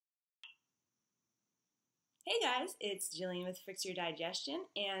Hey guys, it's Jillian with Fix Your Digestion,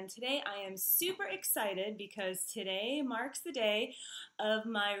 and today I am super excited because today marks the day of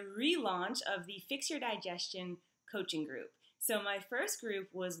my relaunch of the Fix Your Digestion coaching group. So my first group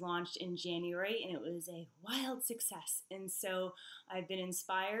was launched in January and it was a wild success, and so I've been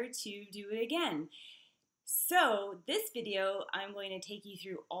inspired to do it again. So this video, I'm going to take you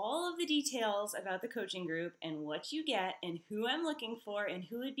through all of the details about the coaching group and what you get and who I'm looking for and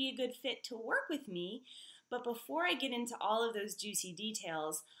who would be a good fit to work with me. But before I get into all of those juicy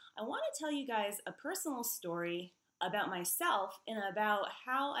details, I want to tell you guys a personal story about myself and about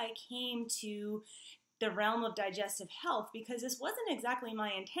how I came to the realm of digestive health, because this wasn't exactly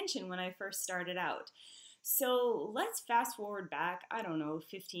my intention when I first started out. So let's fast forward back, I don't know,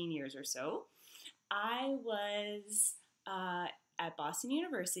 15 years or so. I was at Boston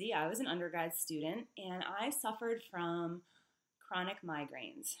University. I was an undergrad student, and I suffered from chronic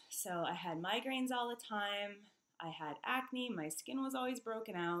migraines. So I had migraines all the time. I had acne. My skin was always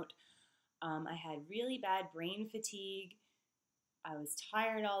broken out. I had really bad brain fatigue. I was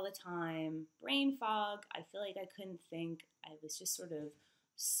tired all the time. Brain fog. I feel like I couldn't think. I was just sort of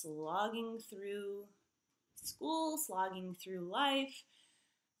slogging through school, slogging through life,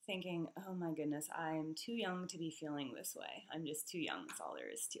 thinking, oh my goodness, I'm too young to be feeling this way. I'm just too young. That's all there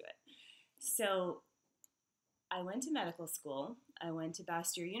is to it. So I went to medical school. I went to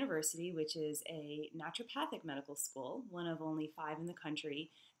Bastyr University, which is a naturopathic medical school, one of only 5 in the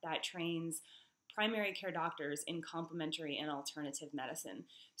country that trains primary care doctors in complementary and alternative medicine.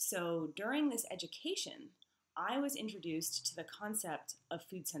 So during this education, I was introduced to the concept of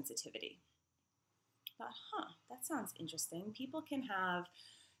food sensitivity. I thought, that sounds interesting. People can have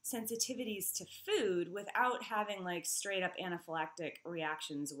sensitivities to food without having like straight up anaphylactic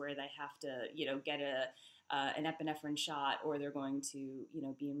reactions where they have to, get an epinephrine shot, or they're going to,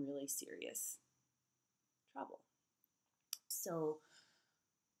 be in really serious trouble. So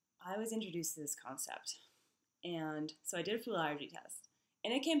I was introduced to this concept. And so I did a food allergy test.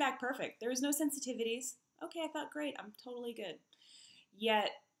 And it came back perfect. There was no sensitivities. Okay, I thought, great, I'm totally good. Yet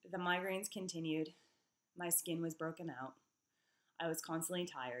the migraines continued. My skin was broken out. I was constantly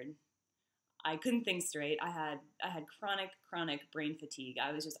tired. I couldn't think straight. I had chronic brain fatigue.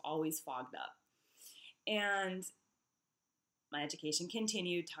 I was just always fogged up. And my education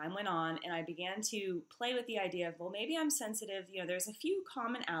continued, time went on, and I began to play with the idea of, well, maybe I'm sensitive. There's a few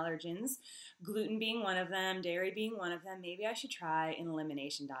common allergens, gluten being one of them, dairy being one of them. Maybe I should try an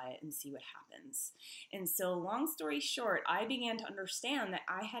elimination diet and see what happens. And so long story short, I began to understand that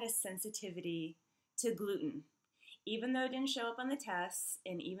I had a sensitivity to gluten. Even though it didn't show up on the tests,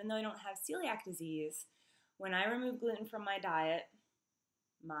 and even though I don't have celiac disease, when I remove gluten from my diet,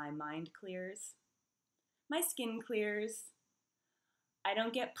 my mind clears, my skin clears, I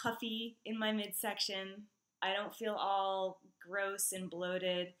don't get puffy in my midsection, I don't feel all gross and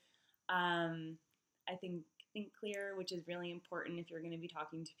bloated. I think clear, which is really important if you're going to be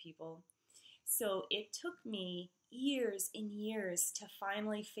talking to people. So it took me years and years to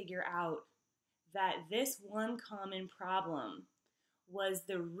finally figure out that this one common problem was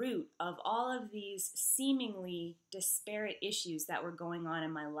the root of all of these seemingly disparate issues that were going on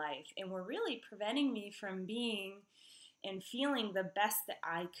in my life and were really preventing me from being and feeling the best that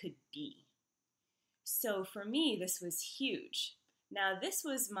I could be. So for me, this was huge. Now, this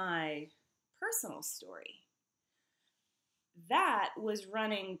was my personal story. That was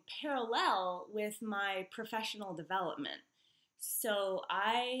running parallel with my professional development. So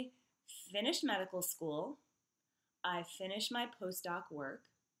I finished medical school, I finished my postdoc work,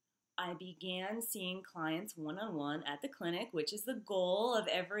 I began seeing clients one-on-one at the clinic, which is the goal of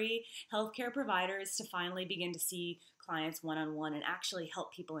every healthcare provider, is to finally begin to see clients one-on-one and actually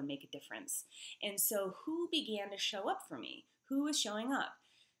help people and make a difference. And so who began to show up for me? Who was showing up?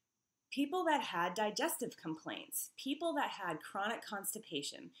 People that had digestive complaints, people that had chronic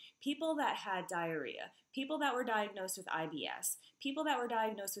constipation, people that had diarrhea, people that were diagnosed with IBS, people that were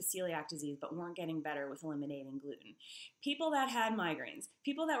diagnosed with celiac disease but weren't getting better with eliminating gluten, people that had migraines,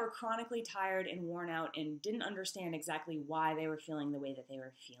 people that were chronically tired and worn out and didn't understand exactly why they were feeling the way that they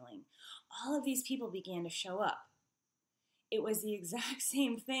were feeling. All of these people began to show up. It was the exact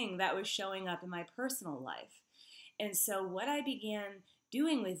same thing that was showing up in my personal life. And so what I began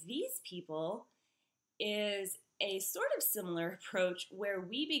doing with these people is a sort of similar approach where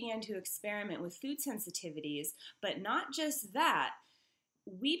we began to experiment with food sensitivities, but not just that.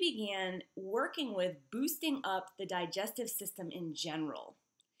 We began working with boosting up the digestive system in general.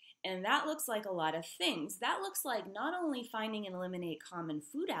 And that looks like a lot of things. That looks like not only finding and eliminate common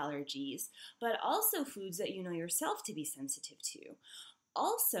food allergies, but also foods that you know yourself to be sensitive to.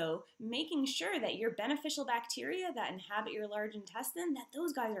 Also, making sure that your beneficial bacteria that inhabit your large intestine, that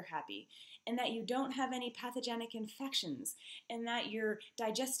those guys are happy, and that you don't have any pathogenic infections, and that your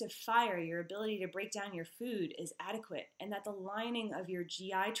digestive fire, your ability to break down your food, is adequate, and that the lining of your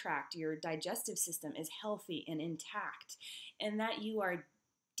GI tract, your digestive system, is healthy and intact, and that you are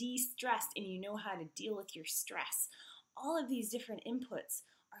de-stressed and you know how to deal with your stress. All of these different inputs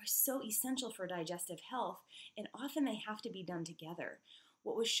are so essential for digestive health, and often they have to be done together.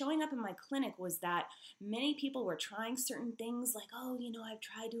 What was showing up in my clinic was that many people were trying certain things like, oh, I've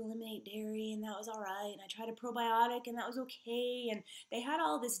tried to eliminate dairy and that was all right, and I tried a probiotic and that was okay, and they had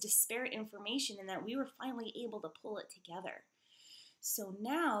all this disparate information, and that we were finally able to pull it together. So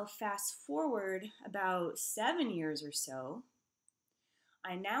now, fast forward about 7 years or so,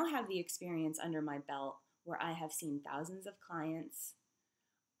 I now have the experience under my belt where I have seen thousands of clients.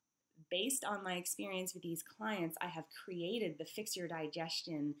 Based on my experience with these clients, I have created the Fix Your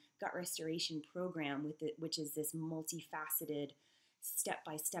Digestion Gut Restoration Program, which is this multifaceted,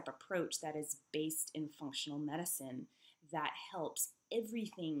 step-by-step approach that is based in functional medicine that helps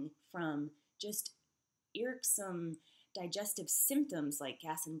everything from just irksome digestive symptoms like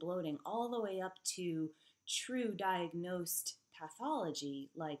gas and bloating all the way up to true diagnosed pathology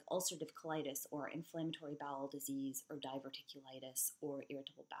like ulcerative colitis or inflammatory bowel disease or diverticulitis or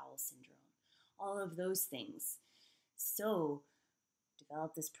irritable bowel syndrome. All of those things. So,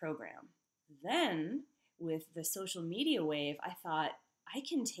 develop this program. Then, with the social media wave, I thought, I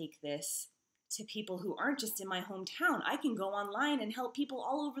can take this to people who aren't just in my hometown. I can go online and help people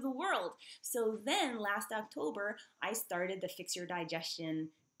all over the world. So then, last October, I started the Fix Your Digestion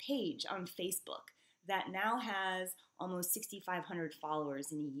page on Facebook that now has almost 6,500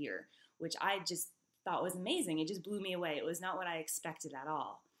 followers in a year, which I just thought was amazing. It just blew me away. It was not what I expected at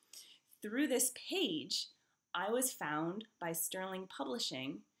all. Through this page, I was found by Sterling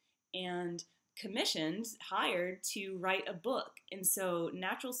Publishing and hired to write a book. And so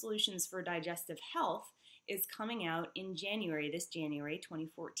Natural Solutions for Digestive Health is coming out in this January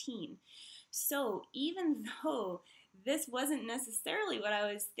 2014. So even though this wasn't necessarily what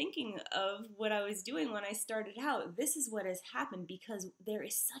I was thinking of, what I was doing when I started out, this is what has happened because there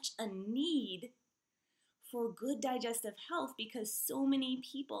is such a need for good digestive health because so many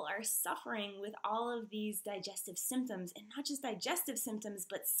people are suffering with all of these digestive symptoms, and not just digestive symptoms,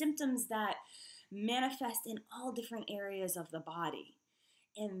 but symptoms that manifest in all different areas of the body.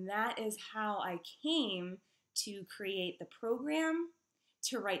 And that is how I came to create the program,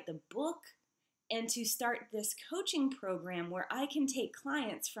 to write the book, and to start this coaching program where I can take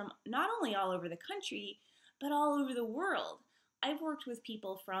clients from not only all over the country, but all over the world. I've worked with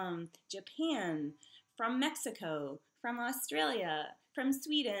people from Japan, from Mexico, from Australia, from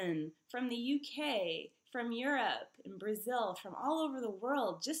Sweden, from the UK, from Europe and Brazil, from all over the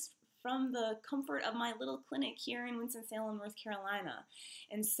world, just from the comfort of my little clinic here in Winston-Salem, North Carolina.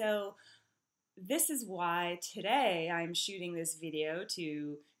 And so this is why today I'm shooting this video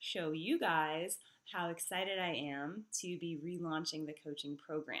to show you guys how excited I am to be relaunching the coaching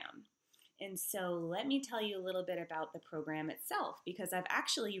program. And so let me tell you a little bit about the program itself, because I've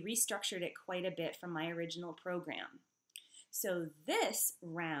actually restructured it quite a bit from my original program. So this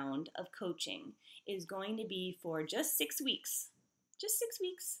round of coaching is going to be for just 6 weeks. Just 6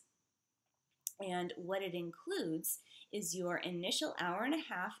 weeks. And what it includes is your initial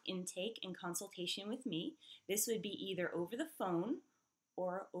hour-and-a-half intake and consultation with me. This would be either over the phone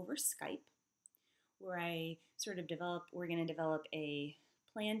or over Skype, where we're going to develop a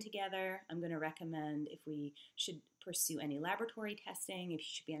plan together. I'm going to recommend if we should pursue any laboratory testing, if you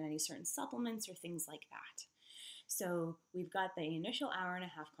should be on any certain supplements or things like that. So we've got the initial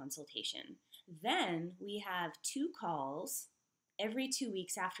hour-and-a-half consultation. Then we have 2 calls every 2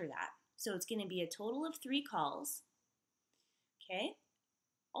 weeks after that. So it's going to be a total of 3 calls. Okay?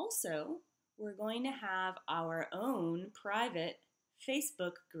 Also, we're going to have our own private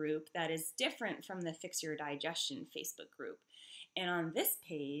Facebook group that is different from the Fix Your Digestion Facebook group. And on this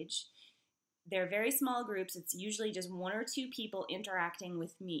page, they're very small groups. It's usually just 1 or 2 people interacting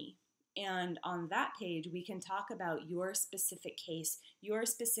with me. And on that page, we can talk about your specific case, your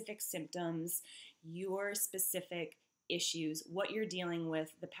specific symptoms, your specific issues, what you're dealing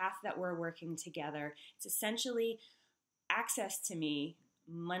with, the path that we're working together. It's essentially access to me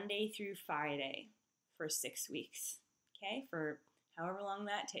Monday through Friday for 6 weeks, okay? For however long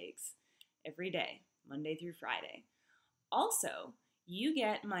that takes, every day, Monday through Friday. Also, you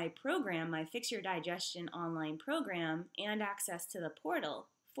get my program, my Fix Your Digestion online program, and access to the portal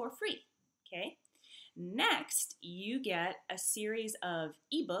for free, okay? Next, you get a series of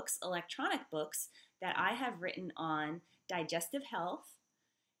ebooks, electronic books, that I have written on digestive health,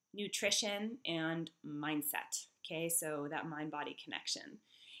 nutrition, and mindset. Okay, so that mind-body connection.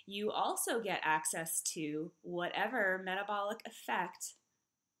 You also get access to whatever metabolic effect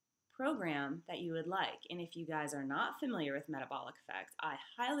program that you would like. And if you guys are not familiar with metabolic effect, I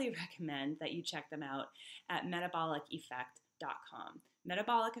highly recommend that you check them out at metaboliceffect.com.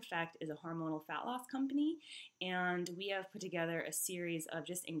 Metabolic Effect is a hormonal fat loss company, and we have put together a series of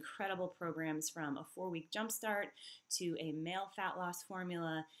just incredible programs, from a 4-week jumpstart to a male fat loss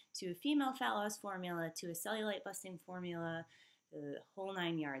formula to a female fat loss formula to a cellulite busting formula, the whole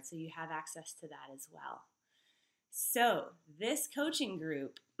 9 yards. So you have access to that as well. So this coaching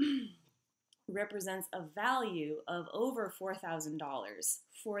group represents a value of over $4,000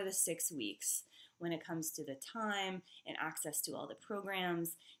 for the 6 weeks when it comes to the time and access to all the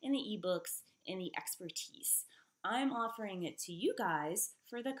programs and the ebooks and the expertise. I'm offering it to you guys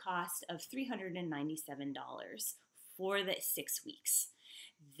for the cost of $397 for the 6 weeks.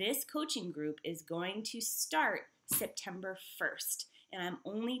 This coaching group is going to start September 1st, and I'm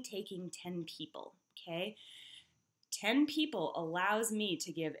only taking 10 people, okay? 10 people allows me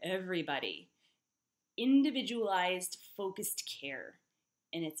to give everybody individualized, focused care,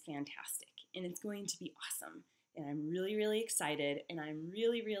 and it's fantastic, and it's going to be awesome, and I'm really, really excited, and I'm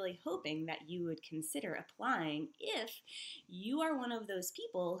really, really hoping that you would consider applying if you are one of those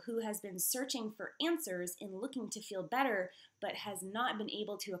people who has been searching for answers and looking to feel better, but has not been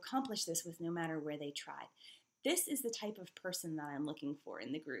able to accomplish this with no matter where they tried. This is the type of person that I'm looking for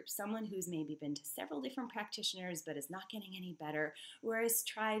in the group. Someone who's maybe been to several different practitioners but is not getting any better, or has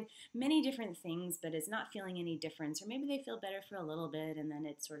tried many different things but is not feeling any difference, or maybe they feel better for a little bit and then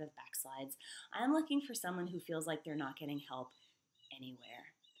it sort of backslides. I'm looking for someone who feels like they're not getting help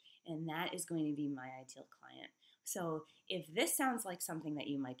anywhere. And that is going to be my ideal client. So if this sounds like something that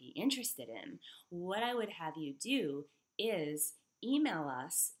you might be interested in, what I would have you do is email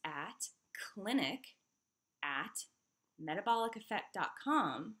us at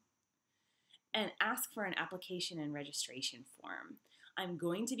clinic@metaboliceffect.com and ask for an application and registration form. I'm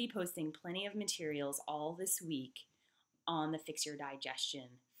going to be posting plenty of materials all this week on the Fix Your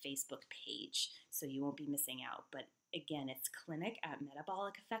Digestion Facebook page, so you won't be missing out. But again, it's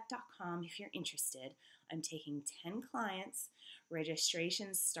clinic@metaboliceffect.com if you're interested. I'm taking 10 clients.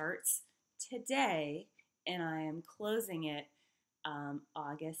 Registration starts today, and I am closing it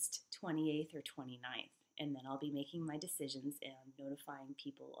August 28th or 29th. And then I'll be making my decisions and notifying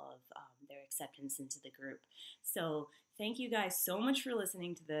people of their acceptance into the group. So thank you guys so much for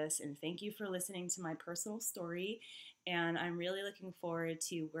listening to this, and thank you for listening to my personal story. And I'm really looking forward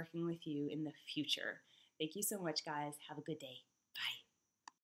to working with you in the future. Thank you so much, guys. Have a good day.